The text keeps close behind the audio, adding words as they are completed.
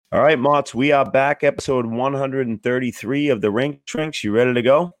All right, Mott's, we are back, episode 133 of the Rink Shrinks. You ready to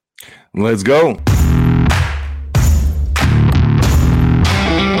go? Let's go. All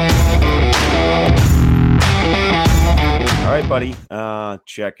right, buddy.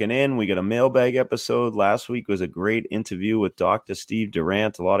 Checking in. We got a mailbag episode. Last week was a great interview with Dr. Steve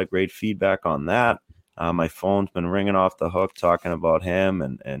Durant. A lot of great feedback on that. My phone's been ringing off the hook talking about him,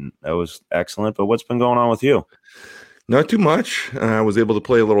 and that was excellent. But what's been going on with you? Not too much. I was able to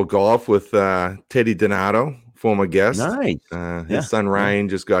play a little golf with Teddy Donato, former guest. Nice. His son Ryan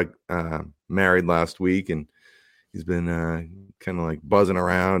just got married last week, and he's been kind of like buzzing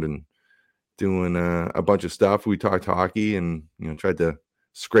around and doing a bunch of stuff. We talked hockey and tried to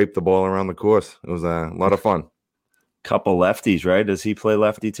scrape the ball around the course. It was a lot of fun. Couple lefties, right? Does he play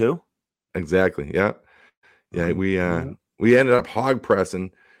lefty too? Exactly. Yeah. We ended up hog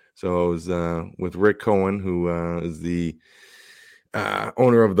pressing. So it was with Rick Cohen, who is the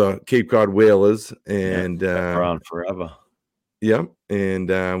owner of the Cape Cod Whalers, and around forever. Yep.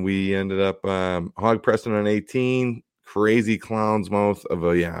 And we ended up hog pressing on 18. Crazy clown's mouth of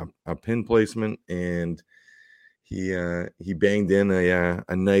a pin placement, and he banged in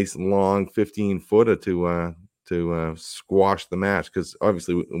a nice long 15-footer to squash the match, because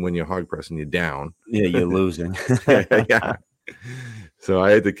obviously when you're hog pressing, you're down. Yeah, you're losing. Yeah. So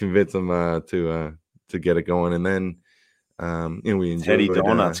I had to convince him to get it going, and then we enjoyed Teddy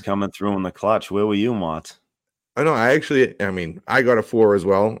Donuts coming through in the clutch. Where were you, Mott? I know. I got a 4 as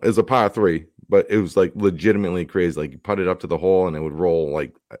well. It was a par 3, but it was like legitimately crazy. Like you put it up to the hole and it would roll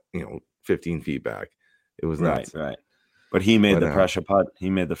like 15 feet back. It was nuts. Right. But he made the pressure putt.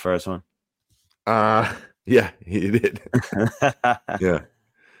 He made the first one. Yeah, he did. Yeah.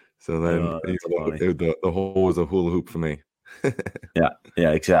 So then the hole was a hula hoop for me. Yeah,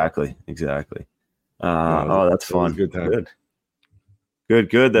 exactly. That's fun. Good time.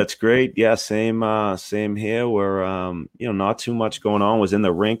 Good. That's great. Yeah, same here. We're not too much going on. Was in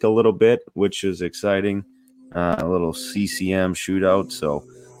the rink a little bit, which is exciting. A little CCM shootout, so I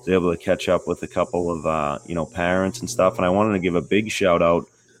was able to catch up with a couple of parents and stuff. And I wanted to give a big shout out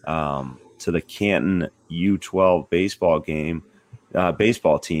to the Canton U12 baseball team.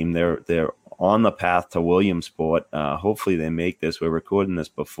 They're on the path to Williamsport. Hopefully they make this. We're recording this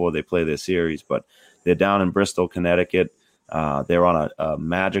before they play their series, but they're down in Bristol, Connecticut. They're on a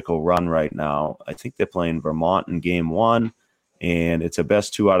magical run right now. I think they're playing Vermont in game 1, and it's a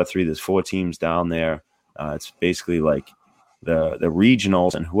best 2 out of 3. There's 4 teams down there. It's basically like the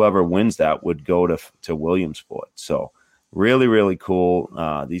regionals, and whoever wins that would go to Williamsport. So really, really cool.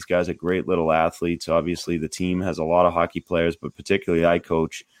 These guys are great little athletes. Obviously, the team has a lot of hockey players, but particularly I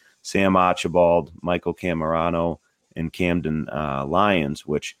coach Sam Archibald, Michael Camerano, and Camden Lyons,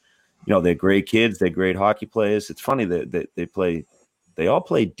 which, they're great kids. They're great hockey players. It's funny that they all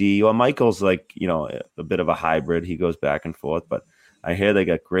play D. Well, Michael's like, a bit of a hybrid. He goes back and forth, but I hear they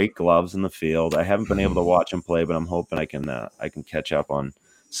got great gloves in the field. I haven't been able to watch them play, but I'm hoping I can catch up on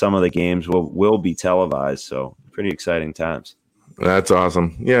some of the games. Will be televised. So pretty exciting times. That's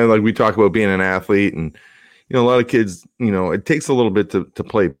awesome. Yeah. Like we talk about being an athlete, and, a lot of kids, it takes a little bit to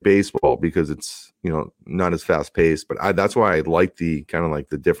play baseball because it's, not as fast paced, but that's why I like the kind of like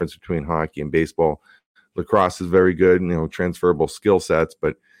the difference between hockey and baseball. Lacrosse is very good, transferable skill sets,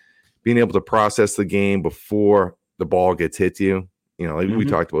 but being able to process the game before the ball gets hit to you, we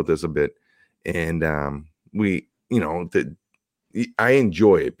talked about this a bit, and I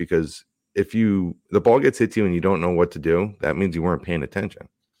enjoy it because if the ball gets hit to you and you don't know what to do, that means you weren't paying attention,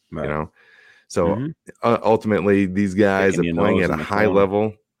 right. So ultimately, these guys are playing at a high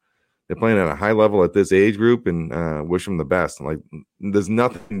level. They're playing at a high level at this age group, and wish them the best. Like, there's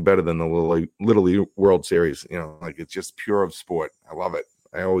nothing better than the Little League World Series. It's just pure of sport. I love it.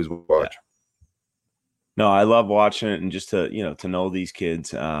 I always watch. Yeah. No, I love watching it, and just to know these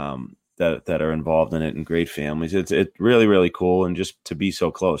kids that are involved in it, and great families. It's really, really cool, and just to be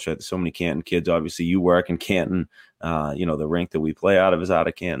so close. Right, there's so many Canton kids. Obviously, you work in Canton. The rink that we play out of is out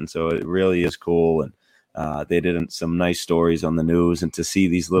of Canton, so it really is cool. And they did some nice stories on the news, and to see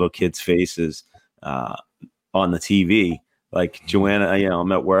these little kids' faces on the TV, like Joanna,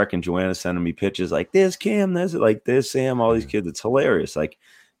 I'm at work and Joanna's sending me pictures like, there's Cam, there's Sam, all these kids. It's hilarious. Like,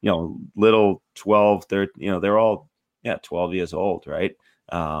 little 12, 13, they're all 12 years old, right?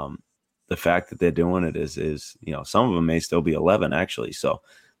 The fact that they're doing it is some of them may still be 11 actually. So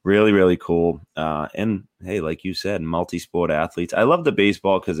really, really cool. And hey, like you said, multi-sport athletes. I love the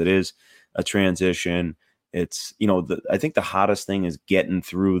baseball because it is a transition. It's, I think the hottest thing is getting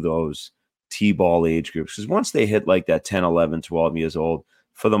through those T-ball age groups, because once they hit like that 10, 11, 12 years old,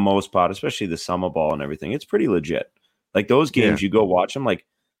 for the most part, especially the summer ball and everything, it's pretty legit. Like those games, you go watch them, like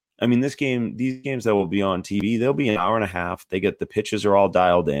I mean, these games that will be on TV, they'll be an hour and a half. The pitches are all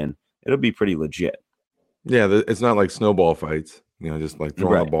dialed in. It'll be pretty legit. Yeah, it's not like snowball fights, just like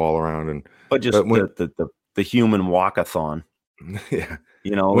throwing a Right. ball around. But just But when the human walkathon, yeah,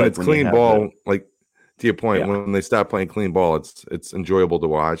 when like it's when you clean have ball, like to your point, yeah. when they stop playing clean ball, it's enjoyable to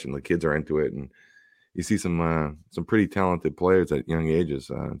watch, and the kids are into it, and you see some pretty talented players at young ages.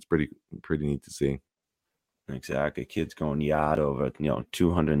 It's pretty neat to see. Exactly. Kids going yard over,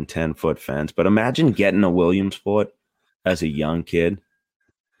 210-foot fence. But imagine getting a Williamsport as a young kid.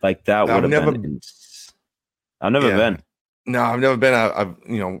 Like that would I've have never, been. I've never yeah, been. no, I've never been. I've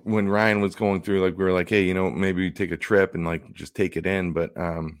when Ryan was going through, like we were like, hey, maybe we take a trip and like just take it in, but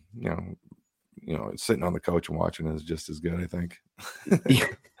sitting on the couch and watching is just as good, I think.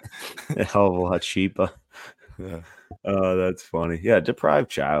 A hell of a lot cheaper. Yeah. Oh, that's funny. Yeah, deprived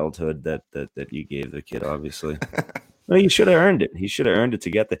childhood that you gave the kid, obviously. No, he should have earned it. He should have earned it to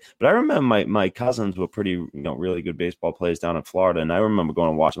get there. But I remember my cousins were pretty, really good baseball players down in Florida, and I remember going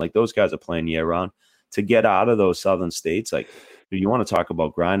and watching. Like those guys are playing year round. To get out of those southern states, like you want to talk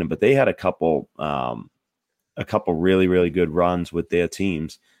about grinding, but they had a couple really really good runs with their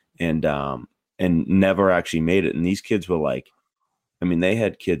teams, and never actually made it. And these kids were like, I mean, they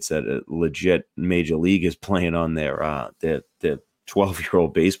had kids that are legit major leaguers playing on their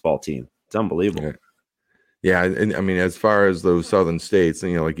 12-year-old baseball team. It's unbelievable. Yeah. Yeah, and I mean, as far as those southern states,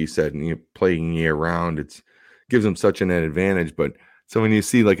 like you said, playing year round, it gives them such an advantage. But so when you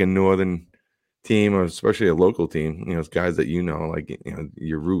see like a northern team, or especially a local team, it's guys that like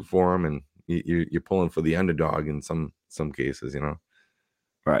you root for them, and you're pulling for the underdog in some cases,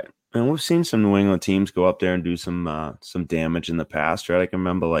 Right. And we've seen some New England teams go up there and do some damage in the past, right? I can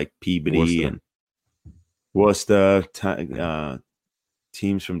remember like Peabody and Worcester,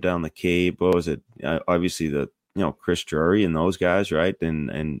 teams from down the Cape. What was it? Obviously the Chris Drury and those guys, right?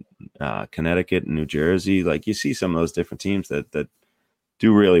 And Connecticut and New Jersey. Like you see some of those different teams that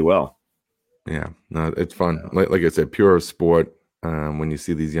do really well. Yeah, no, it's fun. Like I said, pure sport. When you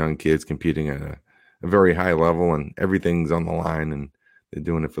see these young kids competing at a very high level, and everything's on the line, and they're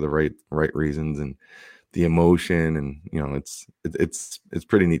doing it for the right reasons, and the emotion, and it's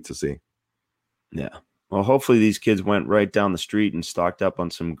pretty neat to see. Yeah. Well, hopefully these kids went right down the street and stocked up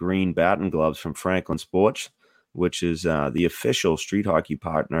on some green batting gloves from Franklin Sports, which is the official street hockey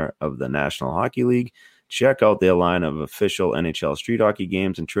partner of the National Hockey League. Check out their line of official NHL street hockey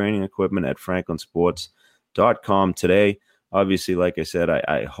games and training equipment at franklinsports.com today. Obviously, like I said,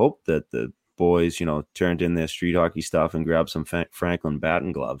 I hope that the boys, turned in their street hockey stuff and grabbed some Franklin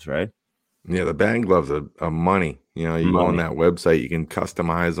batting gloves, right? Yeah, the batting gloves are money. You go on that website, you can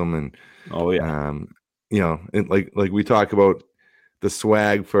customize them, and oh yeah, and like we talk about the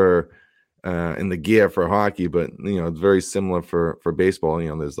swag for and the gear for hockey, but it's very similar for baseball.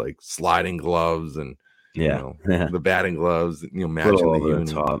 There's like sliding gloves and the batting gloves, matching the unit.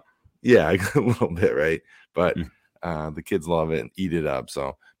 Top. Yeah, a little bit, right? But the kids love it and eat it up.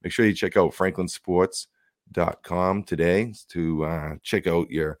 So make sure you check out franklinsports.com today to check out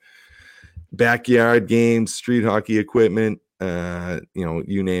your backyard games, street hockey equipment,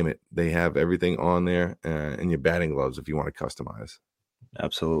 you name it. They have everything on there, and your batting gloves if you want to customize.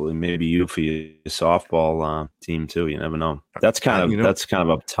 Absolutely. Maybe you for your softball team too. You never know. That's kind of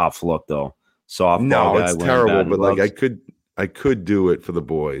a tough look though. Softball. No, guy it's terrible. But gloves. Like I could do it for the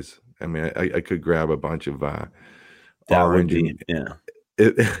boys. I mean, I could grab a bunch of orange. That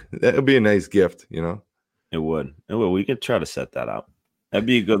would be a nice gift, It would. We could try to set that up. That'd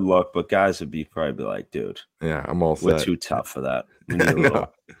be a good look, but guys would probably be like, dude, yeah, I'm all set. We're too tough for that.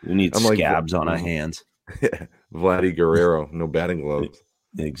 We need scabs on our hands. Yeah, Vladdy Guerrero, no batting gloves.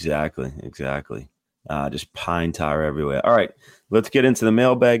 Exactly. Just pine tar everywhere. All right, let's get into the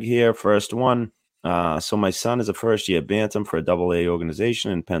mailbag here. First one. So my son is a first-year bantam for a AA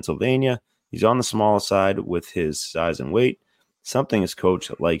organization in Pennsylvania. He's on the smaller side with his size and weight, something his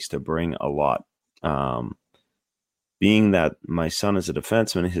coach likes to bring a lot. Being that my son is a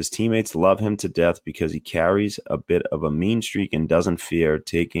defenseman, his teammates love him to death because he carries a bit of a mean streak and doesn't fear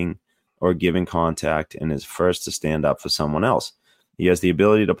taking or giving contact and is first to stand up for someone else. He has the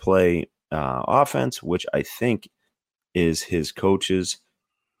ability to play offense, which I think is his coaches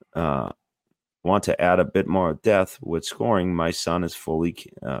want to add a bit more depth with scoring. My son is fully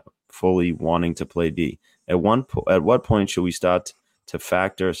wanting to play D. At what point should we start to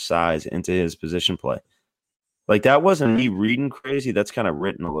factor size into his position play? Like that wasn't me reading crazy. That's kind of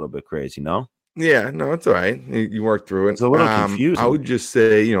written a little bit crazy, no? Yeah, no, it's all right. You worked through it. It's a little confusing. I would just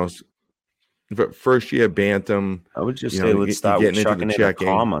say, first year bantam. I would just say let's start with chucking in a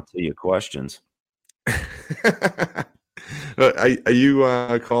comma to your questions. Are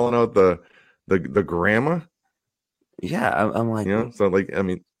you calling out the grandma? Yeah, I'm like, You know, so like I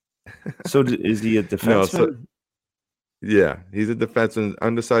mean, so is he a no, so defenseman? yeah, he's a defenseman,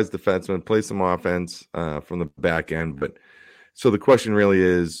 undersized defenseman, plays some offense from the back end. But so the question really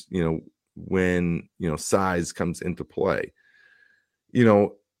is, when size comes into play,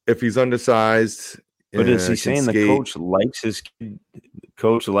 if he's undersized, But is he can saying the skate, coach he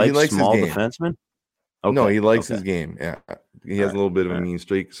likes likes his small game. defensemen? No, Okay, he likes okay, his game. Yeah, he all has a right, little bit of all a right. mean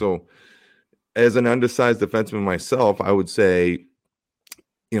streak. So as an undersized defenseman myself, I would say,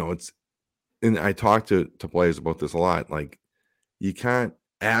 it's and I talk to players about this a lot. Like you can't,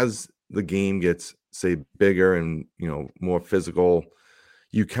 as the game gets say bigger and more physical,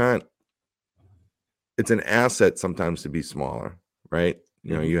 you can't. It's an asset sometimes to be smaller, right?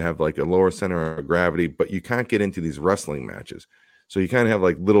 Mhm. You have like a lower center of gravity, but you can't get into these wrestling matches. So you kind of have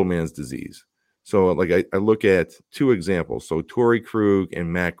like little man's disease. So like I look at two examples. So Torrey Krug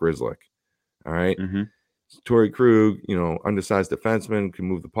and Matt Grizzlick. All right. Mhm. Torrey Krug, undersized defenseman, can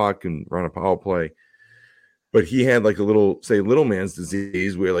move the puck and run a power play. But he had like a little man's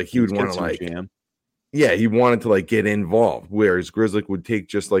disease where like he would He's want got to some like, jam. yeah, he wanted to like get involved. Whereas Grizzlick would take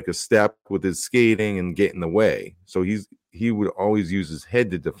just like a step with his skating and get in the way. So he would always use his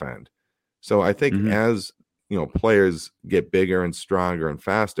head to defend. So I think Mhm. as players get bigger and stronger and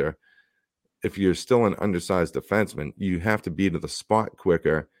faster, if you're still an undersized defenseman, you have to be to the spot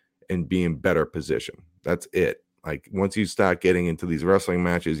quicker and be in better position. That's it. Like once you start getting into these wrestling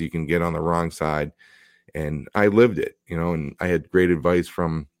matches, you can get on the wrong side. And I lived it, and I had great advice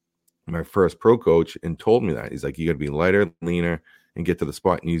from my first pro coach and told me that. He's like, you got to be lighter, leaner, and get to the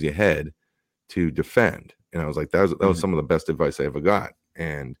spot and use your head to defend. And I was like, that was Mhm. some of the best advice I ever got.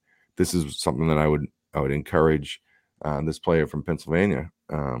 And this is something that I would encourage this player from Pennsylvania.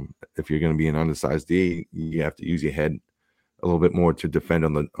 If you're going to be an undersized D, you have to use your head a little bit more to defend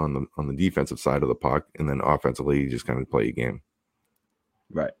on the defensive side of the puck, and then offensively, you just kind of play your game.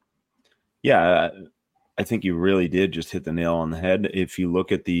 Right. Yeah, I think you really did just hit the nail on the head. If you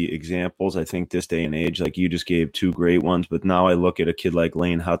look at the examples, I think this day and age, like you just gave two great ones, but now I look at a kid like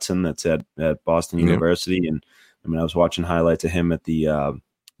Lane Hudson that's at Boston Yeah, University, and I mean I was watching highlights of him at the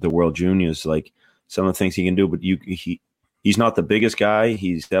World Juniors, like some of the things he can do, but he's not the biggest guy.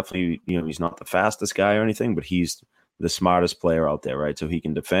 He's definitely he's not the fastest guy or anything, but he's the smartest player out there, right? So he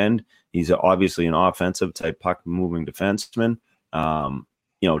can defend. He's obviously an offensive type puck moving defenseman.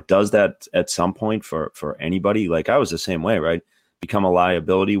 Does that at some point for anybody. Like I was the same way, right? Become a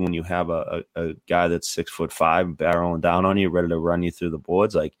liability when you have a guy that's 6'5" barreling down on you, ready to run you through the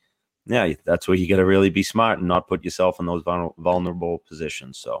boards. Like, yeah, that's where you got to really be smart and not put yourself in those vulnerable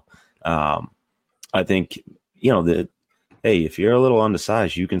positions. So, I think that hey, if you're a little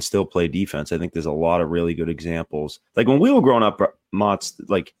undersized, you can still play defense. I think there's a lot of really good examples. Like when we were growing up, Mott's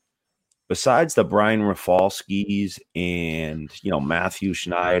like besides the Brian Rafalskis and Matthew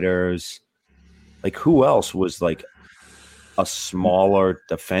Schneiders, like who else was like a smaller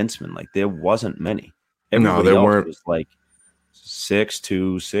defenseman? Like there wasn't many. no, Everybody there else weren't. was like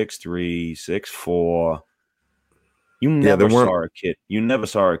 6'2", 6'3", 6'4". You Yeah, there never weren't. saw a kid. You never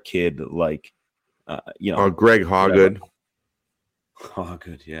saw a kid like Greg whatever. Hoggood, Oh,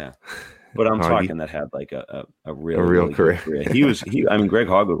 good, yeah. But I'm Hoggy, talking that had like a a really, real really good career. career. I mean, Greg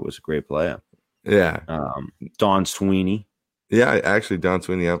Hogwood was a great player. Yeah, Don Sweeney. yeah. Actually, Don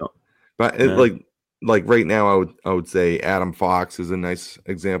Sweeney. Yep. So, But yeah. like right now, I would say Adam Fox is a nice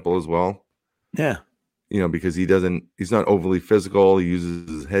example as well. Yeah. Because he's not overly physical. He uses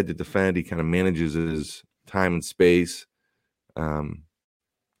his head to defend. He kind of manages his time and space. Um,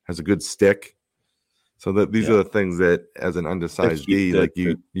 has a good stick. So that these Yeah. are the things that, as an undersized D, The like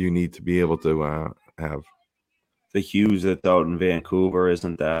you need to be able to have. the Hughes that's out in Vancouver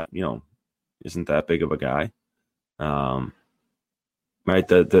isn't that big of a guy. Right.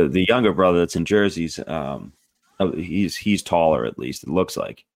 The younger brother that's in Jersey's he's taller, at least it looks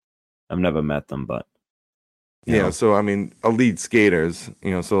like. I've never met them, but you Yeah, know, so I mean, elite skaters,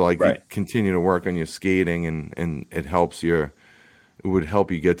 so like you right. continue to work on your skating, and it would help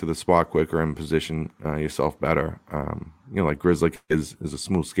you get to the spot quicker and position yourself better. Like Grizzly is a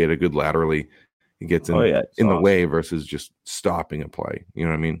smooth skater, good laterally. He gets Oh in yeah, it's in the awesome. way versus just stopping a play. You know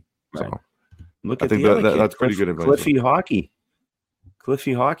what I mean? Right. So Look I at think the that, other that kid, that's pretty good advice. Cliffy Hockey.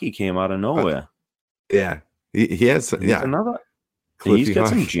 Cliffy Hockey came out of Uh, nowhere. yeah, he has He's yeah, another. He's Cliffy got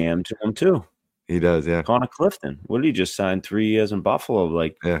Hawk. some jam to him too. He does, yeah, Connor Clifton. What did he just sign 3 years in Buffalo?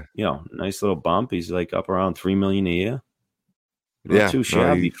 Like, yeah, nice little bump. He's like up around $3 million a year. Not yeah. too No,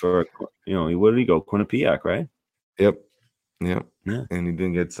 shabby for where did he go? Quinnipiac, right? yep, yep. Yeah. And he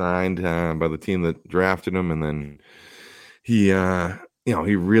didn't get signed by the team that drafted him, and then he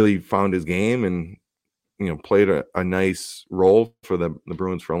really found his game and played a nice role for the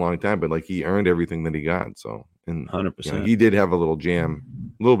Bruins for a long time, but like he earned everything that he got. So, and 100%. he did have a little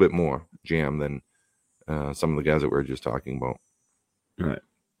bit more jam than some of the guys that we were just talking about. All right.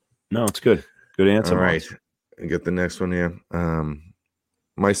 No, it's good. Good answer. All right. I get the next one here.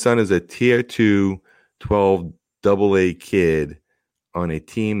 My son is a tier 2 12 AA kid on a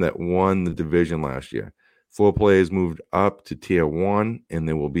team that won the division last year. 4 players moved up to tier 1, and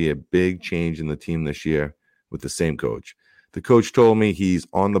there will be a big change in the team this year with the same coach. The coach told me he's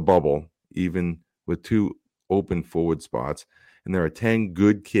on the bubble, even with 2 open forward spots, and there are 10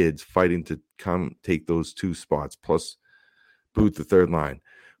 good kids fighting to come take those 2 spots, plus boot the third line,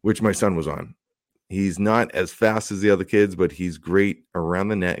 which my son was on. He's not as fast as the other kids, but he's great around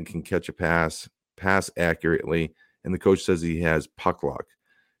the net and can catch a pass accurately, and the coach says he has puck luck.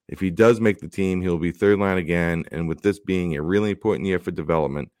 If he does make the team, he'll be third line again, and with this being a really important year for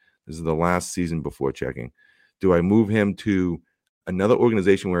development, this is the last season before checking. Do I move him to another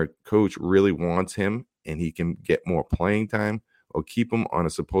organization where a coach really wants him and he can get more playing time, or keep him on a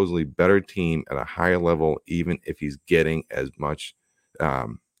supposedly better team at a higher level, even if he's getting as much,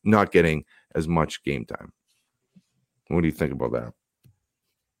 not getting as much game time? What do you think about that?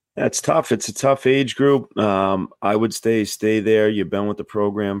 That's tough. It's a tough age group. I would stay there. You've been with the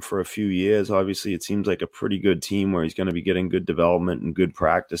program for a few years. Obviously, it seems like a pretty good team where he's going to be getting good development and good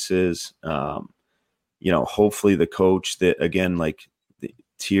practices. Hopefully the coach that, again, like the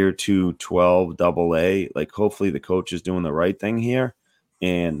tier 2, 12 AA, like hopefully the coach is doing the right thing here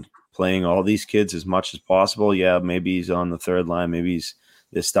and playing all these kids as much as possible. Yeah, maybe he's on the third line. Maybe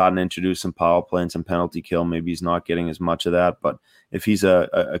they're starting to introduce some power play and some penalty kill. Maybe he's not getting as much of that. But if he's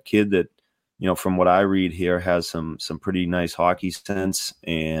a kid that, from what I read here, has some pretty nice hockey sense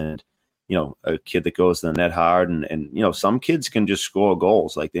and, a kid that goes to the net hard and some kids can just score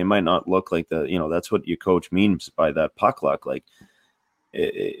goals. Like they might not look like that's what your coach means by that puck luck. Like,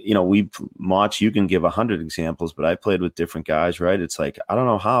 you can give 100 examples, but I played with different guys, right? It's like, I don't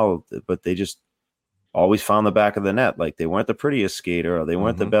know how, but they just always found the back of the net. Like they weren't the prettiest skater or they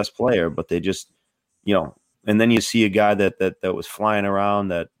weren't the best player, but they just, and then you see a guy that was flying around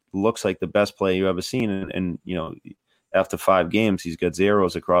that looks like the best player you ever seen. And after 5 games, he's got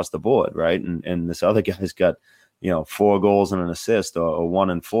zeros across the board. Right. And this other guy's got, 4 goals and an assist or 1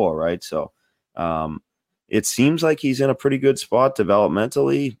 and 4. Right. So, it seems like he's in a pretty good spot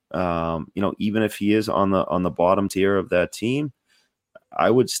developmentally. Even if he is on the bottom tier of that team, I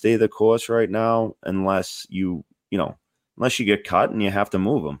would stay the course right now unless you get cut and you have to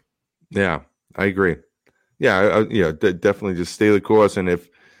move him. Yeah, I agree. Yeah, definitely just stay the course. And if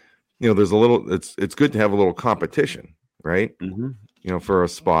there's a little, it's good to have a little competition, right? Mm-hmm. For a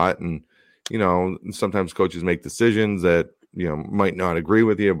spot, and sometimes coaches make decisions that might not agree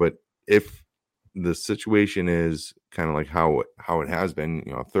with you, but if the situation is kind of like how it has been,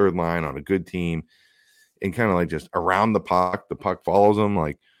 third line on a good team, and kind of like just around the puck follows them.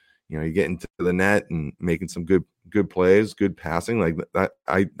 Like, you get into the net and making some good plays, good passing. Like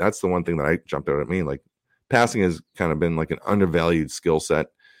that's the one thing that I jumped out at me. Like passing has kind of been like an undervalued skill set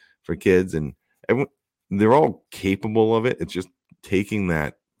for kids, and they're all capable of it. It's just taking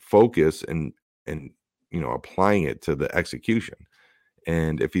that focus and applying it to the execution.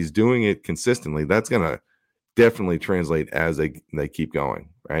 And if he's doing it consistently, that's going to definitely translate as they keep going.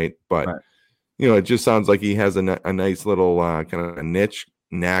 Right. But, right. It just sounds like he has a nice little kind of a niche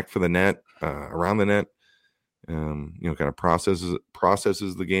knack for the net, around the net, kind of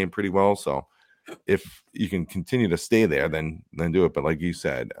processes the game pretty well. So if you can continue to stay there, then do it. But like you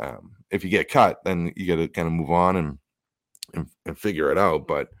said, if you get cut, then you got to kind of move on and figure it out.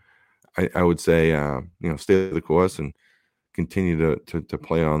 But I would say, stay the course and continue to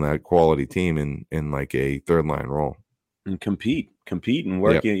play on that quality team in like a third line role and compete and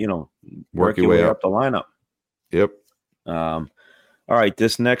work, yep. Work your way up the lineup. Yep. All right.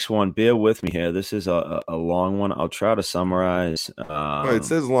 This next one, bear with me here. This is a long one. I'll try to summarize. Well, it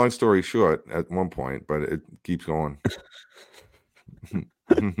says long story short at one point, but it keeps going.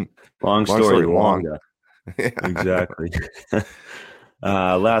 long story longer. Yeah. Exactly.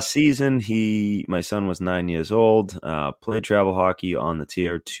 Last season, my son was 9 years old, played travel hockey on the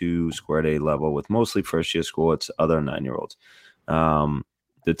tier 2 squared A level with mostly first year squads, other 9-year-olds.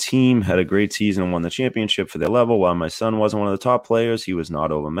 The team had a great season and won the championship for their level. While my son wasn't one of the top players, he was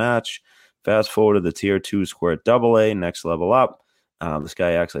not overmatched. Fast forward to the tier 2 squared AA, next level up. This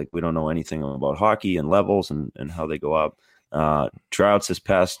guy acts like we don't know anything about hockey and levels and how they go up. Tryouts this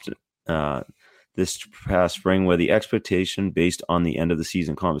past spring where the expectation based on the end of the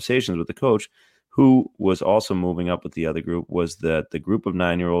season conversations with the coach who was also moving up with the other group, was that the group of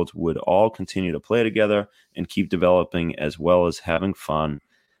 9-year-olds would all continue to play together and keep developing as well as having fun,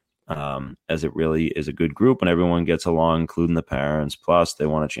 as it really is a good group and everyone gets along, including the parents. Plus, they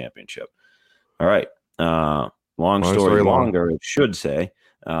won a championship. All right. Long story longer, it should say.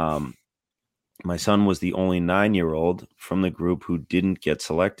 My son was the only 9-year-old from the group who didn't get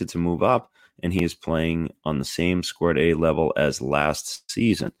selected to move up, and he is playing on the same squared A level as last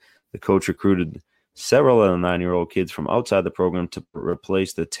season. The coach recruited several of the 9-year-old kids from outside the program to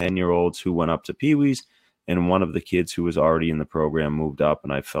replace the 10-year-olds who went up to Pee-wees, and one of the kids who was already in the program moved up,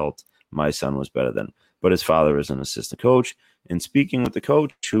 and I felt my son was better than. But his father is an assistant coach. And speaking with the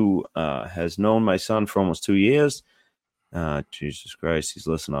coach who has known my son for almost 2 years, Jesus Christ, he's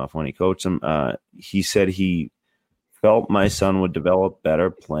listening off when he coached him. He said he felt my son would develop better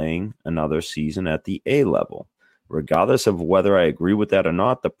playing another season at the A level. Regardless of whether I agree with that or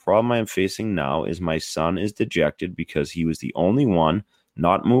not, the problem I am facing now is my son is dejected because he was the only one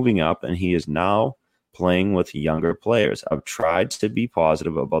not moving up, and he is now playing with younger players. I've tried to be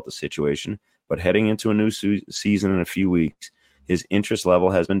positive about the situation, but heading into a new season in a few weeks, his interest level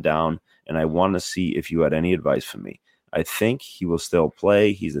has been down, and I want to see if you had any advice for me. I think he will still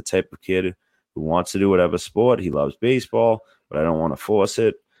play. He's the type of kid who wants to do whatever sport. He loves baseball, but I don't want to force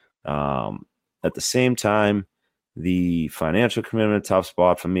it. At the same time, the financial commitment, tough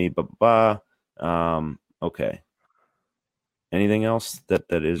spot for me. Okay. Anything else that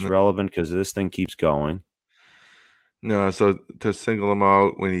is relevant? Because this thing keeps going. No, so to single him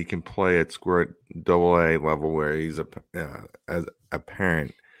out when he can play at square AA level, where he's as a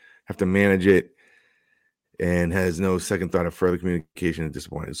parent, have to manage it and has no second thought of further communication and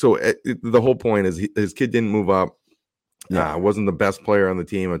disappointed. So the whole point is his kid didn't move up. Wasn't the best player on the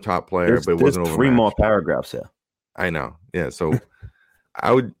team, a top player, but it wasn't overmatched. 3 more paragraphs here. I know. Yeah. So it's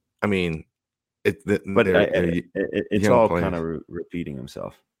all kind of repeating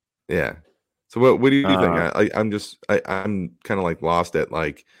himself. Yeah. So what do you think? I'm kind of like lost at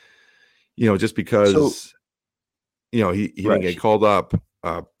just because he didn't get called up,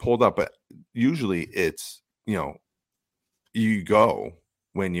 pulled up, but usually it's you go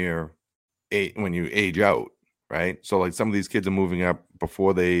when you age out, right? So like some of these kids are moving up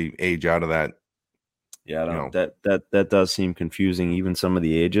before they age out of that. Yeah, that does seem confusing, even some of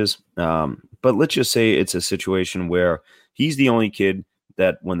the ages. But let's just say it's a situation where he's the only kid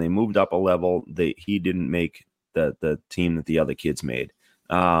that when they moved up a level, he didn't make the team that the other kids made.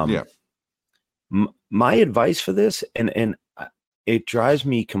 My advice for this, and it drives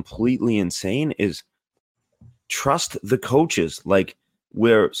me completely insane, is trust the coaches. Like,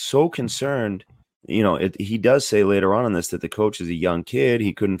 we're so concerned. He does say later on in this that the coach is a young kid.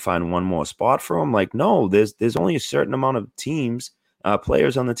 He couldn't find one more spot for him. Like, no, there's only a certain amount of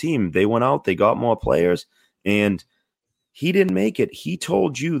players on the team. They went out, they got more players, and he didn't make it. He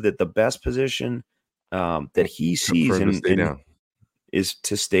told you that the best position that he sees is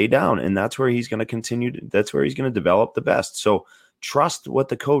to stay down, and that's where he's going to continue. That's where he's going to develop the best. So trust what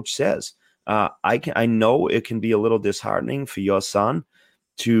the coach says. I know it can be a little disheartening for your son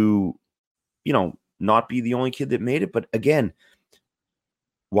to, not be the only kid that made it. But again,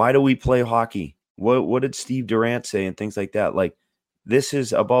 why do we play hockey? What did Steve Durant say and things like that? Like, this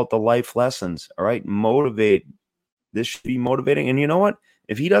is about the life lessons. All right. Motivate. This should be motivating. And you know what?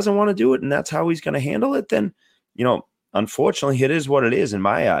 If he doesn't want to do it and that's how he's going to handle it, then, unfortunately, it is what it is in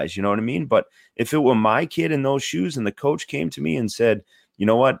my eyes. You know what I mean? But if it were my kid in those shoes and the coach came to me and said, you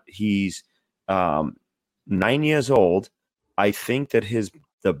know what, he's 9 years old, I think that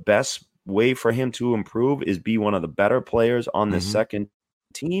the best way for him to improve is be one of the better players on the second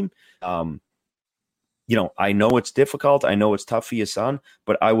team. I know it's difficult. I know it's tough for your son,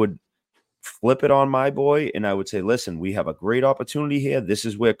 but I would flip it on my boy and I would say, listen, we have a great opportunity here. This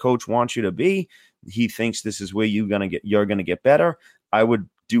is where coach wants you to be. He thinks this is where you're going to get better. I would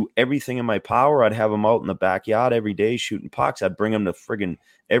do everything in my power. I'd have him out in the backyard every day shooting pucks. I'd bring him to friggin'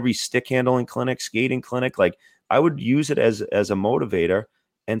 every stick handling clinic, skating clinic. Like, I would use it as a motivator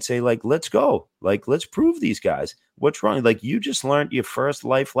and say, like, let's go. Like, let's prove these guys. What's wrong? Like, you just learned your first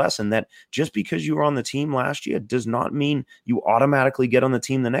life lesson that just because you were on the team last year does not mean you automatically get on the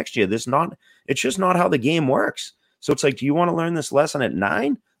team the next year. It's just not how the game works. So it's like, do you want to learn this lesson at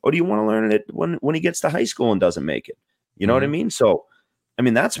 9, or do you want to learn it when he gets to high school and doesn't make it? You know what I mean? So,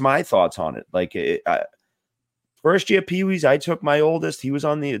 that's my thoughts on it. Like, first year Pee-wees, I took my oldest. He was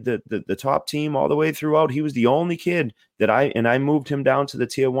on the top team all the way throughout. He was the only kid that I moved him down to the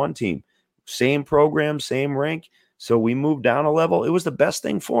tier 1 team. Same program, same rank. So we moved down a level. It was the best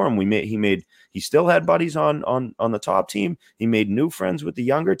thing for him. He still had buddies on the top team. He made new friends with the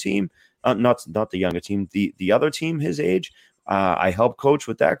younger team. not the younger team, the other team his age. I helped coach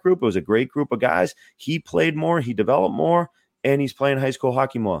with that group. It was a great group of guys. He played more, he developed more, and he's playing high school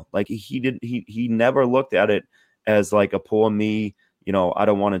hockey more. Like he never looked at it as like a poor me, I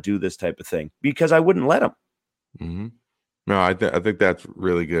don't want to do this type of thing, because I wouldn't let him. Mm-hmm. No, I think that's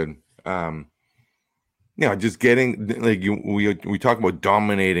really good. Just getting like we talk about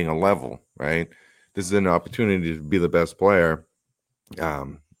dominating a level, right? This is an opportunity to be the best player.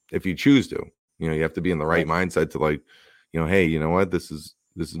 If you choose to, you have to be in the right mindset to like, hey, you know what? This is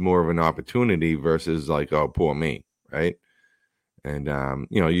more of an opportunity versus like, oh, poor me, right? And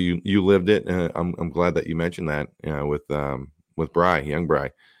you lived it. I'm glad that you mentioned that with young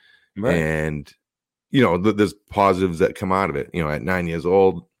Bry, Right. and there's positives that come out of it. At 9 years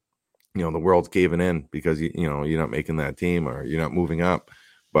old, the world's caving in because you're not making that team or you're not moving up,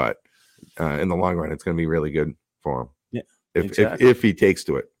 but in the long run, it's going to be really good for him. Yeah. If he takes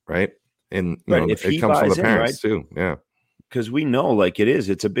to it, right? And right. If it he comes from the buys in, right? parents too. Yeah. Because we know, like,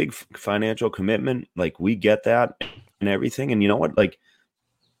 it's a big financial commitment. Like, we get that and everything. And you know what? Like,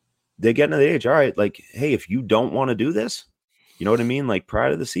 they're getting to the age. All right. Like, hey, if you don't want to do this, you know what I mean? Like,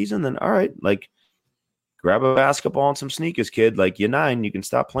 prior to the season, then all right. Like, grab a basketball and some sneakers, kid. Like, you're 9, you can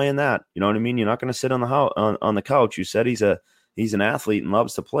stop playing that. You know what I mean? You're not going to sit on the house on the couch. You said he's an athlete and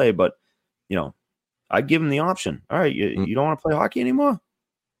loves to play, but I'd give him the option. All right, you don't want to play hockey anymore?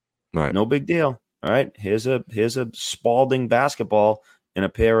 Right. No big deal. All right, here's a Spalding basketball and a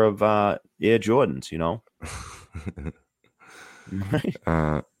pair of Air Jordans. Right?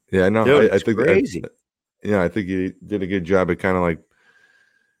 Yeah, no, Dude, I it's think crazy. I think you did a good job at kind of like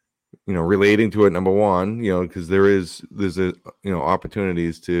relating to it. Number one, because there's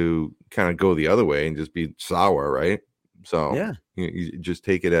opportunities to kind of go the other way and just be sour, right? So Yeah, you just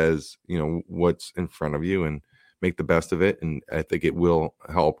take it as what's in front of you and make the best of it, and I think it will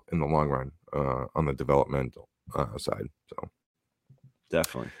help in the long run on the developmental side. So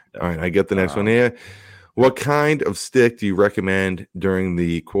definitely. all right, I get the next one here. What kind of stick do you recommend during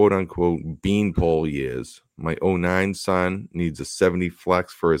the quote unquote beanpole years? My '09 son needs a 70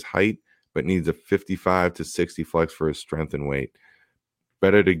 flex for his height, but needs a 55 to 60 flex for his strength and weight.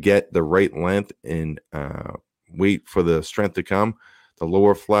 Better to get the right length and wait for the strength to come. The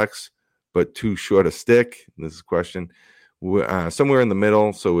lower flex, but too short a stick. This is a question. Somewhere in the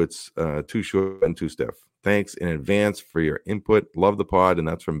middle, so it's too short and too stiff. Thanks in advance for your input. Love the pod, and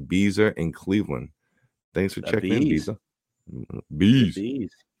that's from Beezer in Cleveland. Thanks for The checking in, bees. Beezer. The Bees.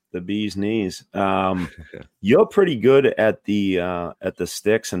 bees. The bee's knees. You're pretty good at the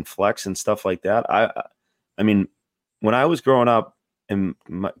sticks and flex and stuff like that. I mean, when I was growing up, and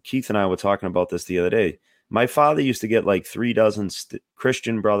Keith and I were talking about this the other day. My father used to get like 3 dozen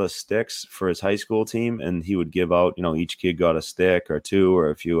Christian Brothers sticks for his high school team, and he would give out. Each kid got a stick or two,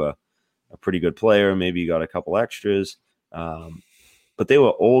 or if you a pretty good player, maybe you got a couple extras. But they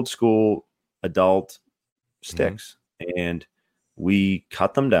were old school adult sticks, and we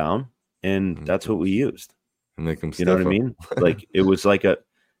cut them down, and that's what we used. And make them You know what I stiffer. mean? Like it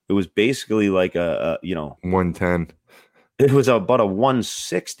was basically like a 110. it was about a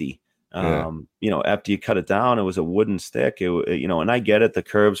 160. Yeah. After you cut it down, it was a wooden stick. And I get it. The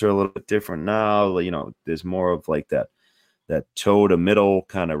curves are a little bit different now. There's more of like that toe to middle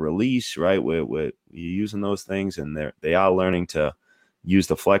kind of release, right? Where you're using those things, and they are learning to use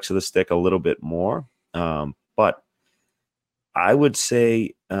the flex of the stick a little bit more. But I would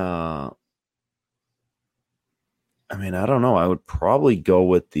say, I don't know. I would probably go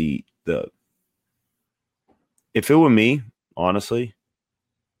with the if it were me, honestly,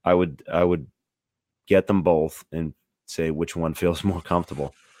 I would get them both and say which one feels more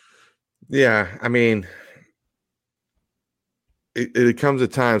comfortable. Yeah, it comes a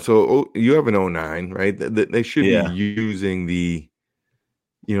time. So you have an '09, right? They should be using the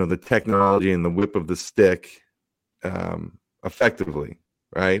technology and the whip of the stick effectively,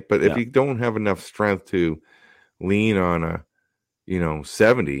 right? But if you don't have enough strength to lean on a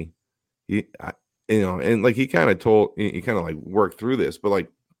 70, and like he kind of like worked through this, but like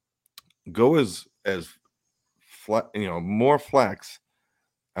go as more flex,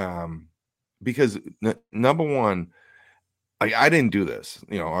 because number one, like I didn't do this,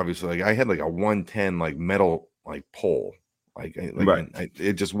 obviously, like I had like a 110 like metal like pole, Right.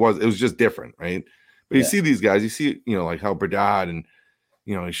 it was just different, right? But you see these guys, you see like how Berdard and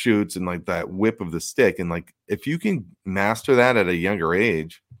he shoots and like that whip of the stick, and like if you can master that at a younger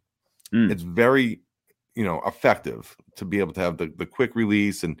age, it's very effective to be able to have the quick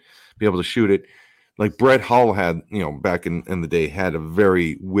release and be able to shoot it. Like Brett Hull had, back in the day, had a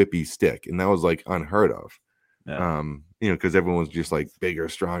very whippy stick, and that was like unheard of. Yeah. because everyone was just like bigger,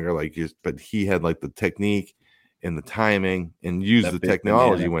 stronger, but he had like the technique and the timing and used the That big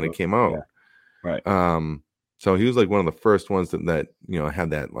technology banana. when it came Yeah. out. Right. So he was like one of the first ones that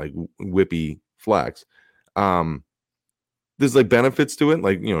had that like whippy flex. There's like benefits to it,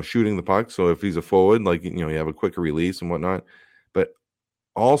 like shooting the puck. So if he's a forward, like you have a quicker release and whatnot. But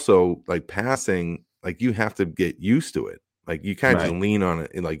also like passing, like you have to get used to it. Like you can't just Right. lean on it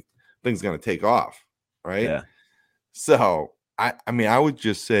and like things gonna take off, right? Yeah. So I mean I would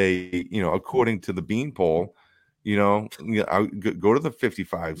just say according to the beanpole, I go to the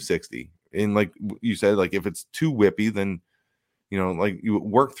 55-60, and like you said, like if it's too whippy, then like you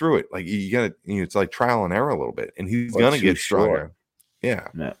work through it. Like you gotta, it's like trial and error a little bit, and he's Or gonna too get short. stronger. Yeah.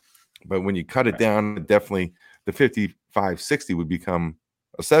 Yeah. But when you cut it Right. down, definitely the 55-60 would become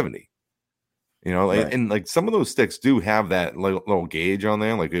a 70. Right. And like some of those sticks do have that little gauge on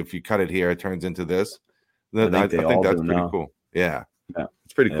there. Like if you cut it here, it turns into this. I think I they think all that's do pretty now. cool. Yeah, Yeah.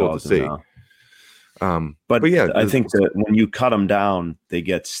 it's pretty They cool all to do see. now. But But yeah, I think that when you cut them down, they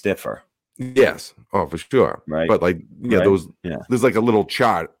get stiffer. yes, oh for sure. Right. But like Right. Yeah. there's like a little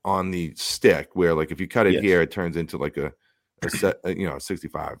chart on the stick where like if you cut it Yes. here, it turns into like a set,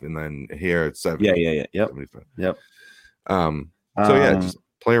 65, and then here it's 70. Yeah. Yeah. Yeah. Yep. 75. Yep. So yeah, just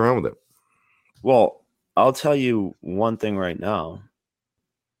play around with it. Well, I'll tell you one thing right now.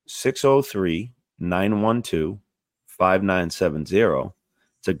 603-912-5970.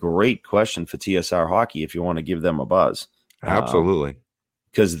 It's a great question for TSR Hockey if you want to give them a buzz. Absolutely.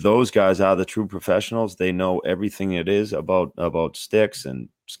 Because those guys are the true professionals. They know everything it is about sticks and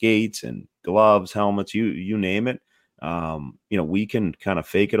skates and gloves, helmets, you name it. We can kind of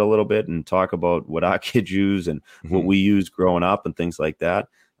fake it a little bit and talk about what our kids use and what we used growing up and things like that.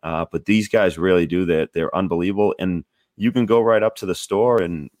 But these guys really do that. They're unbelievable. And you can go right up to the store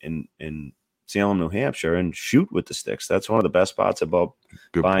in Salem, New Hampshire and shoot with the sticks. That's one of the best spots about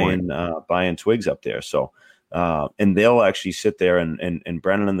buying twigs up there. So, and they'll actually sit there and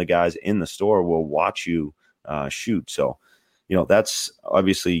Brennan and the guys in the store will watch you shoot. So, that's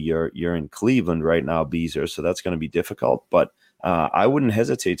obviously you're in Cleveland right now, Beezer. So that's going to be difficult, but I wouldn't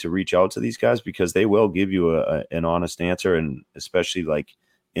hesitate to reach out to these guys because they will give you an honest answer, and especially like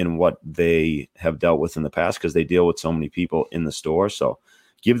in what they have dealt with in the past because they deal with so many people in the store. So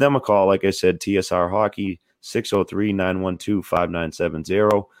give them a call. Like I said, TSR Hockey,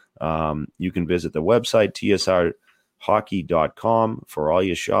 603-912-5970. You can visit the website, tsrhockey.com, for all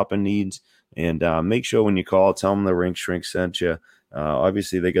your shopping needs. And make sure when you call, tell them the Rink Shrink sent you.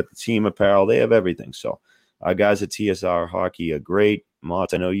 Obviously, they got the team apparel. They have everything. So our guys at TSR Hockey are great.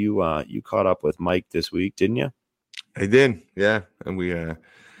 Mott, I know you caught up with Mike this week, didn't you? I did, yeah. And we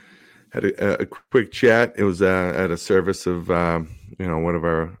had a quick chat. It was at a service of one of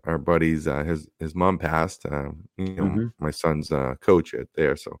our buddies. His mom passed. My son's coach at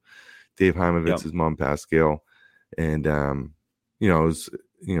there. So Dave Heimovitz, his mom passed, Gail, and it was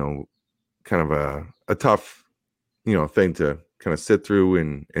kind of a tough thing to kind of sit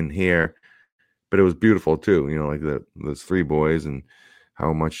through and hear, but it was beautiful too. Like those three boys and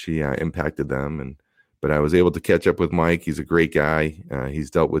how much she impacted them. But I was able to catch up with Mike. He's a great guy. He's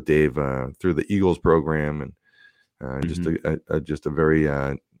dealt with Dave through the Eagles program, and just a very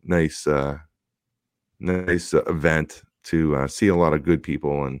nice event to see a lot of good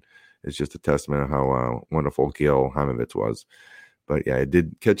people, and it's just a testament of how wonderful Gail Heimovitz was. But yeah, I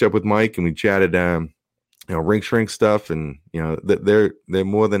did catch up with Mike, and we chatted, rink shrink stuff, and they're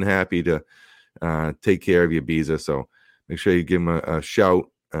more than happy to take care of you, Biza. So make sure you give them a shout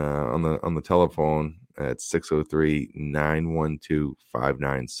on the telephone at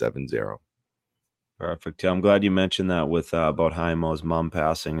 603-912-5970. Perfect. I'm glad you mentioned that with about Haimo's mom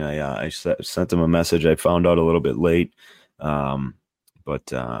passing. I sent him a message. I found out a little bit late,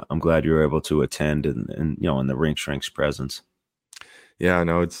 but I'm glad you were able to attend and in the Rink Shrink's presence. Yeah,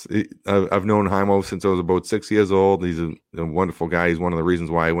 no, I've known Haimo since I was about 6 years old. He's a wonderful guy. He's one of the reasons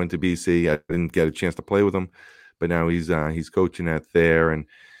why I went to BC. I didn't get a chance to play with him, but now he's coaching at there, and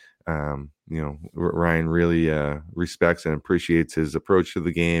Ryan really respects and appreciates his approach to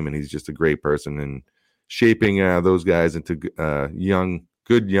the game, and he's just a great person and shaping those guys into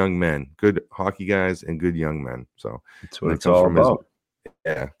good young men, good hockey guys, and good young men. So that's what it's all about.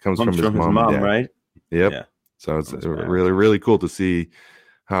 Comes from his mom and dad. Right? Yep. Yeah. So it's really, really cool to see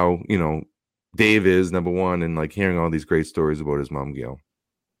how Dave is number one, and like hearing all these great stories about his mom, Gail.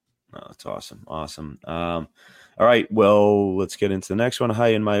 Oh, that's awesome. All right, well, let's get into the next one. Hi,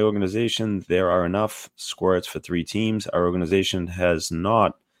 in my organization, there are enough squirts for 3 teams. Our organization has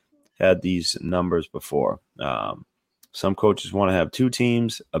not had these numbers before. Some coaches want to have 2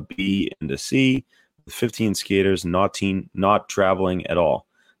 teams, a B and a C, with 15 skaters not traveling at all.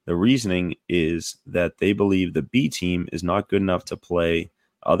 The reasoning is that they believe the B team is not good enough to play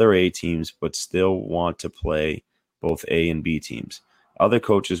other A teams, but still want to play both A and B teams. Other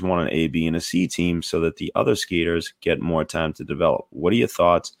coaches want an A, B, and a C team so that the other skaters get more time to develop. What are your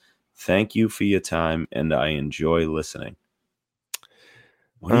thoughts? Thank you for your time, and I enjoy listening.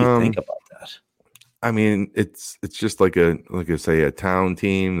 What do you think about that? I mean, it's just like I say, a town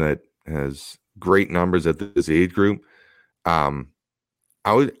team that has great numbers at this age group. I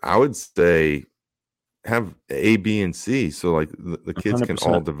would say have A, B, and C, so like the kids can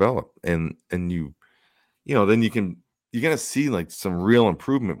all 100%. develop, and then you're gonna see like some real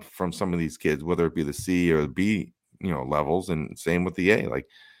improvement from some of these kids, whether it be the C or the B, levels, and same with the A. Like,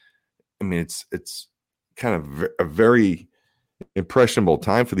 I mean, it's kind of a very impressionable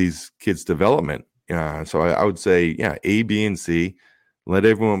time for these kids' development. So I would say, yeah, A, B, and C. Let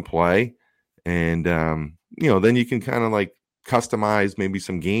everyone play, and then you can kind of like customize maybe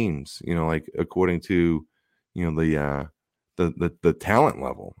some games, like according to, the talent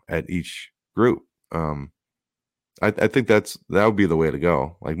level at each group. I think that would be the way to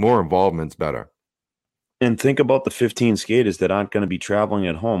go. Like, more involvement's better. And think about the 15 skaters that aren't going to be traveling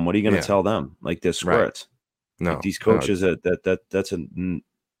at home. What are you going to tell them? Like, they're Right. squirts. No, like these coaches that's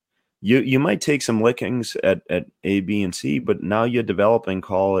you might take some lickings at A, B, and C, but now you're developing,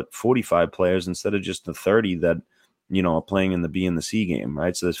 call it 45 players instead of just the 30 that are playing in the B and the C game,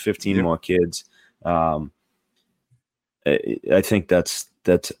 right? So there's 15 more kids. I think that's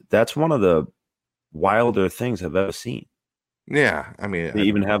one of the wilder things I've ever seen. Yeah, I mean, They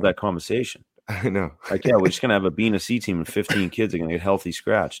even have that conversation. I know. Like, yeah, we're just gonna have a B and a C team, and 15 kids are gonna get healthy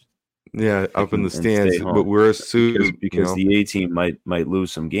scratched. Yeah, up in the stands, but we're assumed because the A team might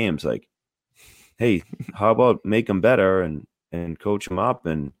lose some games. Like, hey, how about make them better and coach them up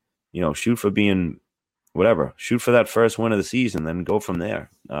and shoot for being whatever, shoot for that first win of the season, then go from there.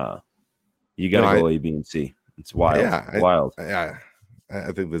 You got to go A, B, and C. It's wild. Yeah, wild.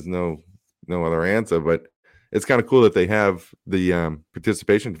 I think there's no other answer, but it's kind of cool that they have the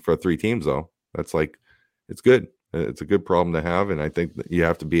participation for 3 teams, though. That's like, it's good. It's a good problem to have, and I think that you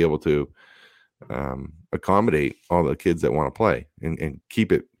have to be able to accommodate all the kids that want to play and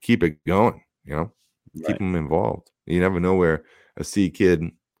keep it going. Keep them involved. You never know where a C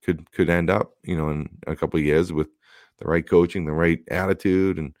kid could end up. In a couple of years with the right coaching, the right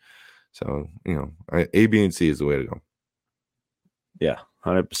attitude, and so A, B, and C is the way to go. Yeah,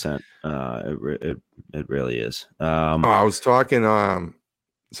 100%. It really is. I was talking.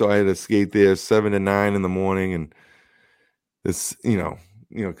 So I had to skate there 7 to 9 in the morning, and this,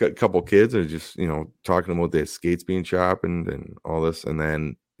 a couple kids are just, talking about their skates being sharpened and all this. And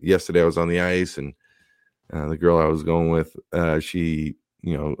then yesterday I was on the ice, and the girl I was going with, she,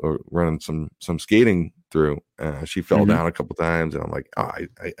 running some skating through. She fell down a couple times, and I'm like, oh,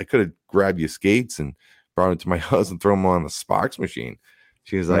 I could have grabbed your skates and brought them to my house and throw them on the Sparks machine.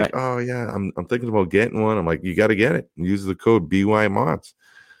 She was like, oh yeah, I'm thinking about getting one. I'm like, you got to get it. Use the code BYMOTS.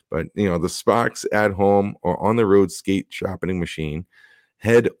 But, the Sparks at home or on the road skate sharpening machine,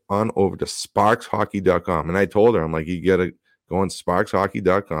 head on over to sparkshockey.com. And I told her, I'm like, you got to go on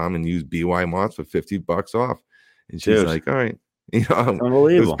sparkshockey.com and use BYMOTS for $50 off. And she's like, all right.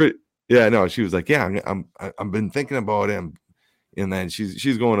 Unbelievable. She was like, yeah, I've been thinking about it. And then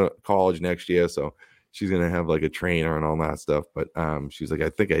she's going to college next year. So she's going to have like a trainer and all that stuff. But she's like,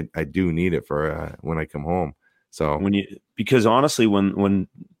 I think I do need it for when I come home. So because honestly, when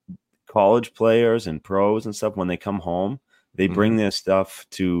college players and pros and stuff, when they come home, they bring their stuff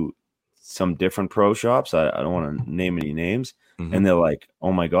to some different pro shops. I don't want to name any names. And they're like,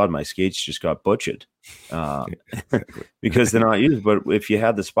 oh my God, my skates just got butchered because they're not used. But if you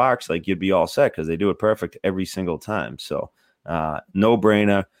had the Sparks, like, you'd be all set because they do it perfect every single time. So no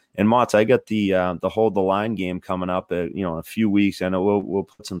brainer. And Mott's, I got the Hold the Line game coming up in a few weeks. I know we'll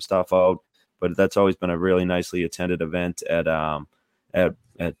put some stuff out, but that's always been a really nicely attended event at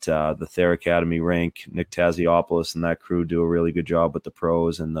the Thayer Academy rink. Nick Taziopoulos and that crew do a really good job with the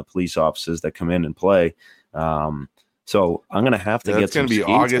pros and the police officers that come in and play. So I'm going to have to get some. It's going to be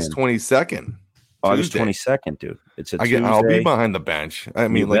August 22nd. August 22nd, dude. It's a Tuesday. I'll be behind the bench. I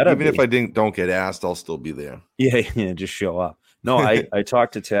mean, like, even if I don't get asked, I'll still be there. Yeah, just show up. No, I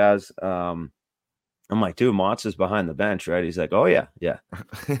talked to Taz. I'm like, dude, Motts is behind the bench, right? He's like, oh yeah.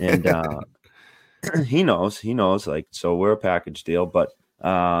 And he knows, like, so we're a package deal, but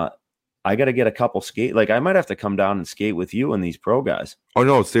I got to get a couple skate. Like, I might have to come down and skate with you and these pro guys. Oh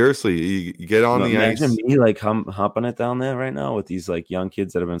no, seriously, you get on the ice. Imagine me like hopping it down there right now with these like young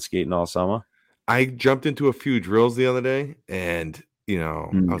kids that have been skating all summer. I jumped into a few drills the other day, and I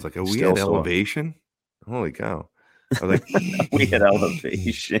was like, are we at elevation? Holy cow. I was like, We had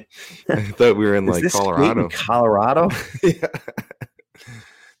elevation. I thought we were in Is like this skate in Colorado. Colorado? Yeah.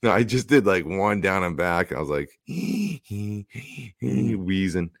 No, I just did like one down and back. I was like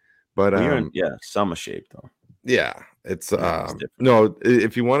wheezing. But Well, you're in summer shape though. yeah, it's Different. no,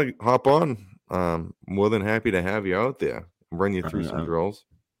 if you want to hop on, more than happy to have you out there and run you through some drills.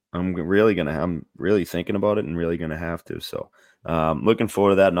 I'm really thinking about it and really gonna have to. So looking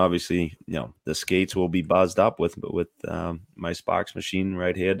forward to that. And obviously, the skates will be buzzed up with my Sparks machine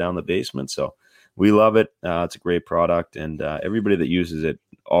right here down the basement. So we love it. It's a great product, and everybody that uses it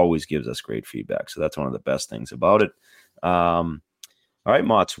always gives us great feedback. So that's one of the best things about it. All right,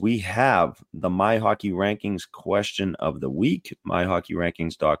 Mots, we have the My Hockey Rankings question of the week,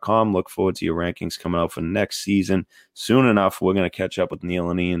 myhockeyrankings.com. Look forward to your rankings coming out for next season. Soon enough, we're going to catch up with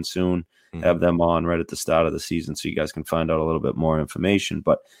Neil and Ian soon, have them on right at the start of the season so you guys can find out a little bit more information.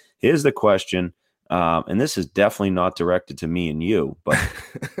 But here's the question, and this is definitely not directed to me and you, but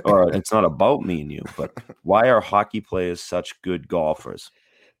or it's not about me and you, but why are hockey players such good golfers?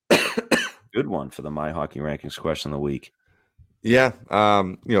 Good one for the My Hockey Rankings question of the week. Yeah,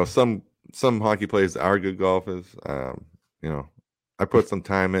 some hockey players are good golfers. I put some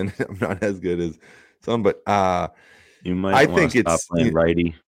time in. I'm not as good as some, but you might want to stop playing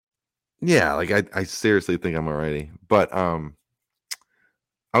righty. Yeah, like I seriously think I'm a righty, but I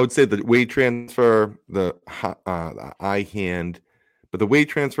would say the weight transfer, the eye hand, but the weight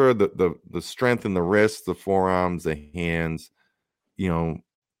transfer, the strength in the wrists, the forearms, the hands.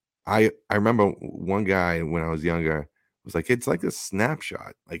 I remember one guy when I was younger was like, it's like a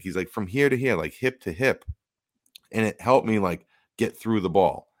snapshot. Like he's like from here to here, like hip to hip. And it helped me like get through the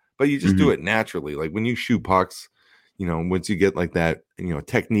ball. But you just do it naturally. Like when you shoot pucks, once you get like that,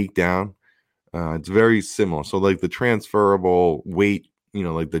 technique down, it's very similar. So like the transferable weight,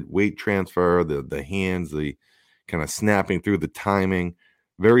 like the weight transfer, the hands, the kind of snapping through the timing,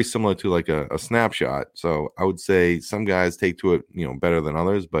 very similar to like a snapshot. So I would say some guys take to it, better than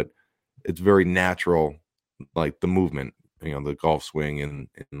others, but it's very natural, like the movement, the golf swing and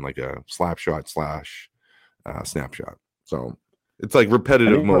like a slap shot / snapshot. So it's like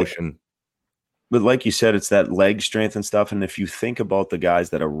repetitive motion. But like you said, it's that leg strength and stuff. And if you think about the guys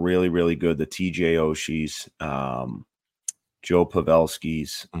that are really, really good, the TJ Oshie's, Joe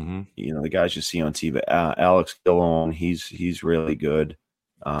Pavelski's, the guys you see on TV, Alex Dillon, he's really good.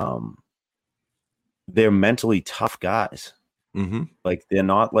 They're mentally tough guys. Like they're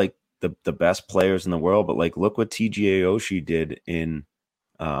not like the best players in the world, but like look what TJ Oshie did in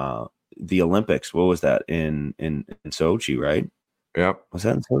the Olympics. What was that in Sochi, right? Yeah. Was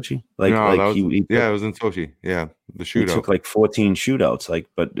that in Sochi? No, it was in Sochi. Yeah, the shootout. He took like 14 shootouts.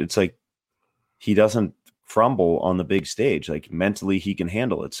 But it's like he doesn't crumble on the big stage. Like mentally, he can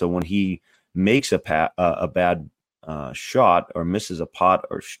handle it. So when he makes a bad shot or misses a putt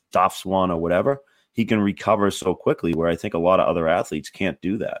or stuffs one or whatever, he can recover so quickly. Where I think a lot of other athletes can't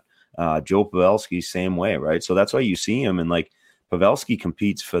do that. Joe Pavelski, same way, right? So that's why you see him, and like Pavelski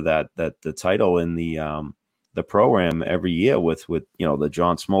competes for the title in the program every year with the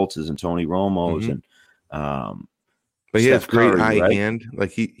John Smoltzes and Tony Romos and but he has great Curry, eye right? hand,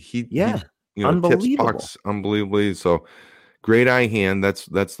 like he unbelievable. Tips pucks unbelievably. So great eye hand,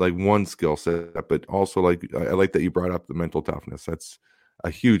 that's like one skill set, but also like I like that you brought up the mental toughness. That's a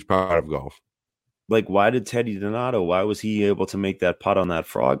huge part of golf. Like, why did Teddy Donato? Why was he able to make that putt on that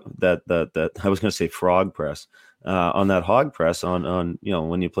frog? That I was going to say frog press on that hog press on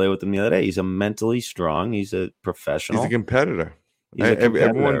when you play with him the other day. He's a mentally strong. He's a professional. He's a competitor.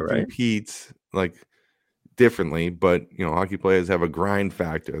 Everyone competes like differently, but hockey players have a grind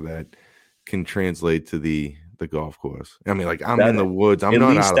factor that can translate to the golf course. I mean, like I'm in the woods. I'm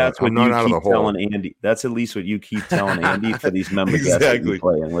not out of the hole. Telling Andy. That's at least what you keep telling Andy for these member guests that you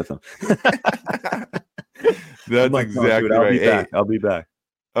playing with him. That's exactly right. I'll be back.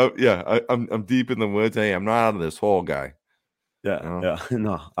 Oh yeah, I'm deep in the woods. Hey, I'm not out of this hole, guy. Yeah.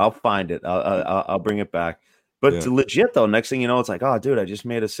 No, I'll find it. I'll bring it back. But legit though, next thing you know, it's like, oh, dude, I just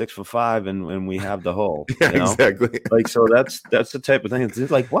made a 6 for 5, and we have the hole. Exactly. Like, so that's the type of thing. It's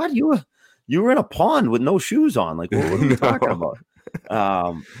like, what you were in a pond with no shoes on. Like, what are we talking about?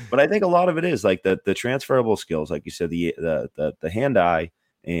 But I think a lot of it is like the transferable skills, like you said, the hand eye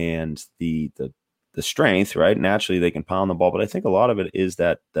and the strength, right? Naturally, they can pound the ball, but I think a lot of it is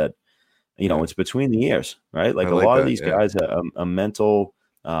that it's between the ears, right? Like a lot of these guys are a mental.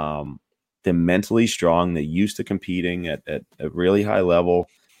 They're mentally strong. They're used to competing at a really high level.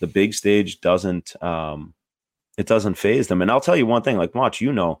 The big stage doesn't phase them. And I'll tell you one thing, like Mach,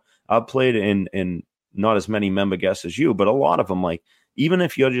 I've played in not as many member guests as you, but a lot of them, like, even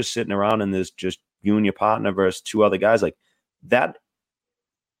if you're just sitting around and there's just you and your partner versus two other guys, like that,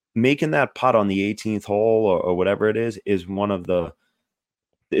 making that putt on the 18th hole or whatever it is one of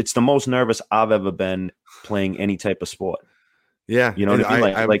it's the most nervous I've ever been playing any type of sport. Yeah. You know what I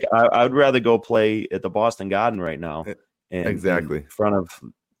mean? Like I would rather go play at the Boston Garden right now exactly in front of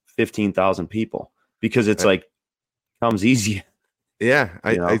 15,000 people, because it's like comes easier. Yeah.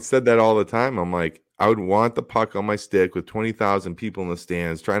 I said that all the time. I'm like, I would want the puck on my stick with 20,000 people in the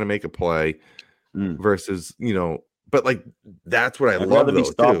stands trying to make a play versus, but like, that's what I'd love rather be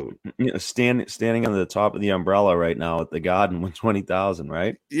though, too. Standing on the top of the umbrella right now at the Garden with 20,000,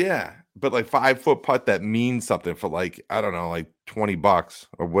 right? Yeah. But like 5-foot putt that means something for like, I don't know, like $20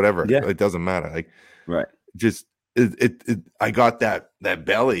 or whatever. Yeah. It doesn't matter. Like, right. Just I got that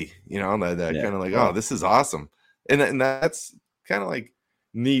belly, that kind of like, oh, this is awesome. And that's kind of like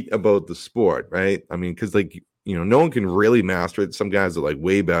neat about the sport, right? I mean, because like, no one can really master it. Some guys are like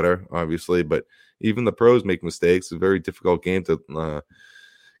way better, obviously, but even the pros make mistakes. It's a very difficult game to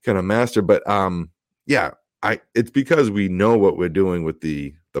kind of master. But it's because we know what we're doing with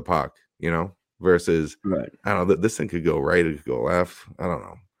the puck, versus I don't know, this thing could go right, it could go left. I don't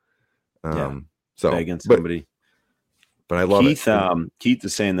know. So against somebody. But I love Keith, it. Keith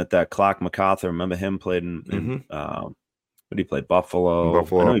is saying that Clark MacArthur, remember him, played in but he played Buffalo. I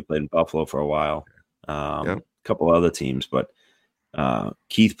know he played in Buffalo for a while. A couple other teams, but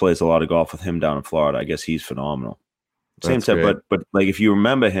Keith plays a lot of golf with him down in Florida. I guess he's phenomenal. Same type, but like if you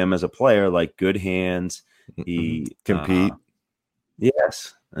remember him as a player, like good hands, he compete.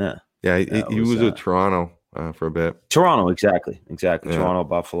 Yes. Yeah. Yeah, he was at Toronto for a bit. Toronto, exactly. Yeah. Toronto,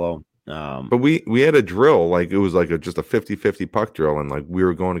 Buffalo. But we had a drill, like it was like just a 50-50 puck drill, and like we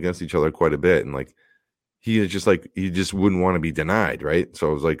were going against each other quite a bit, and like he just wouldn't want to be denied, right?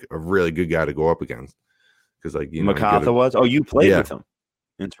 So it was like a really good guy to go up against, because like MacArthur was. Oh, you played with him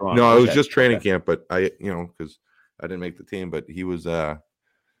in Toronto? No, it was just training camp, but I because I didn't make the team, but he was. Well,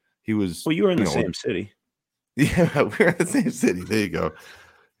 you were in the same city. Yeah, we were in the same city. There you go.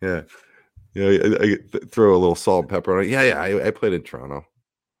 Yeah. I throw a little salt and pepper on it. Yeah. I played in Toronto.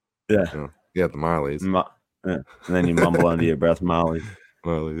 Yeah. The Marlies. And then you mumble under your breath, Marlies.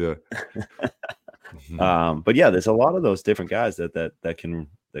 Marlies, yeah. But yeah, there's a lot of those different guys that can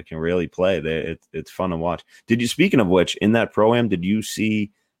really play. It's fun to watch. Speaking of which, in that pro-am, did you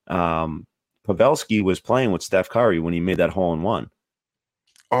see Pavelski was playing with Steph Curry when he made that hole-in-one?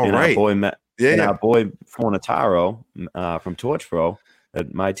 Oh, and right. Our boy Fornataro from Torch Pro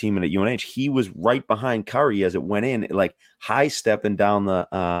at my team and at UNH, he was right behind Curry as it went in, like high stepping down the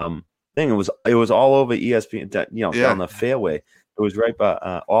thing. It was all over ESPN, down the fairway. It was right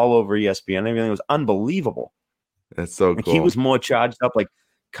by all over ESPN. Everything was unbelievable. That's so cool. He was more charged up. Like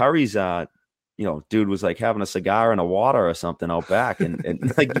Curry's, dude was like having a cigar and a water or something out back, and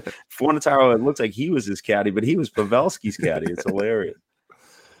like Fornataro, it looks like he was his caddy, but he was Pavelski's caddy. It's hilarious.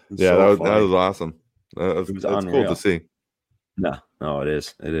 That was awesome. That's cool to see. No, it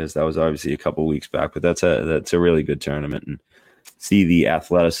is. That was obviously a couple weeks back, but that's a really good tournament, and see the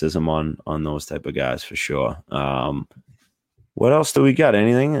athleticism on those type of guys for sure. What else do we got?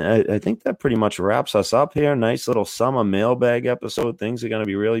 Anything? I think that pretty much wraps us up here. Nice little summer mailbag episode. Things are going to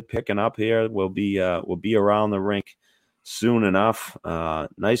be really picking up here. We'll be around the rink soon enough.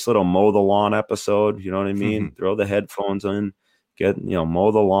 Nice little mow the lawn episode. You know what I mean? Mm-hmm. Throw the headphones in,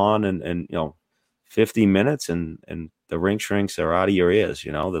 mow the lawn, and 50 minutes, and the rink shrinks are out of your ears.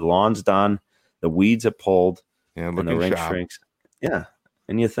 The lawn's done, the weeds are pulled, and the rink shrinks. Yeah,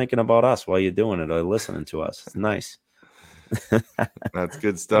 and you're thinking about us while you're doing it or listening to us. It's nice. That's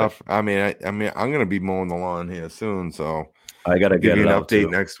good stuff. I mean, I'm going to be mowing the lawn here soon, so I got to give you an update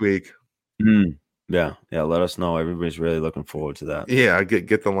next week. Yeah. Let us know. Everybody's really looking forward to that. Yeah,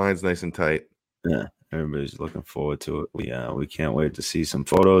 get the lines nice and tight. Yeah, everybody's looking forward to it. We can't wait to see some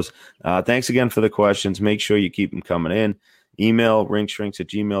photos. Thanks again for the questions. Make sure you keep them coming in. Email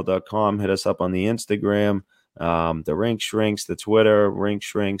rinkshrinks@gmail.com. Hit us up on the Instagram. The Rink Shrinks, the Twitter, Rink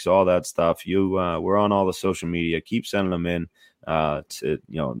Shrinks, all that stuff. We're on all the social media. Keep sending them in.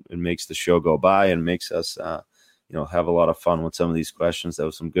 It makes the show go by and makes us have a lot of fun with some of these questions. There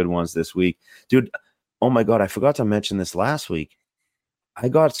were some good ones this week, dude. Oh my god, I forgot to mention this last week. I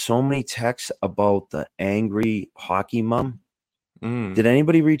got so many texts about the angry hockey mom. Did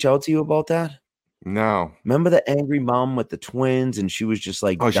anybody reach out to you about that? No. Remember the angry mom with the twins, and she was just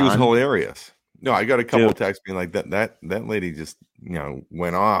like, she was hilarious. No, I got a couple of texts being like that lady just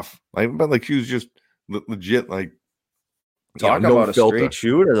went off, but she was just legit, like talk about a straight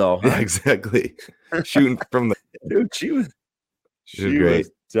shooter though. Huh? Yeah, exactly. Shooting from the dude, she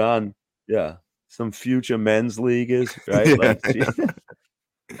was done. Yeah, some future men's leaguers, right? Yeah.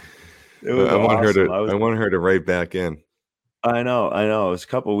 It was awesome. I want her to write back in. I know. It was a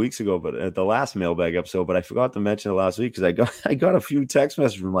couple of weeks ago, but at the last mailbag episode, but I forgot to mention it last week because I got a few text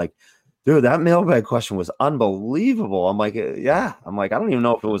messages from like, dude, that mailbag question was unbelievable. I'm like, yeah. I'm like, I don't even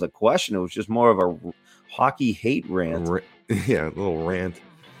know if it was a question. It was just more of a hockey hate rant. Yeah, a little rant.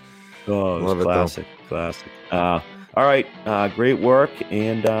 Oh, it was classic. All right. Great work.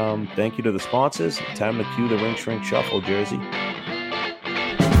 And thank you to the sponsors. Time to cue the Rink Shrink Shuffle, Jersey.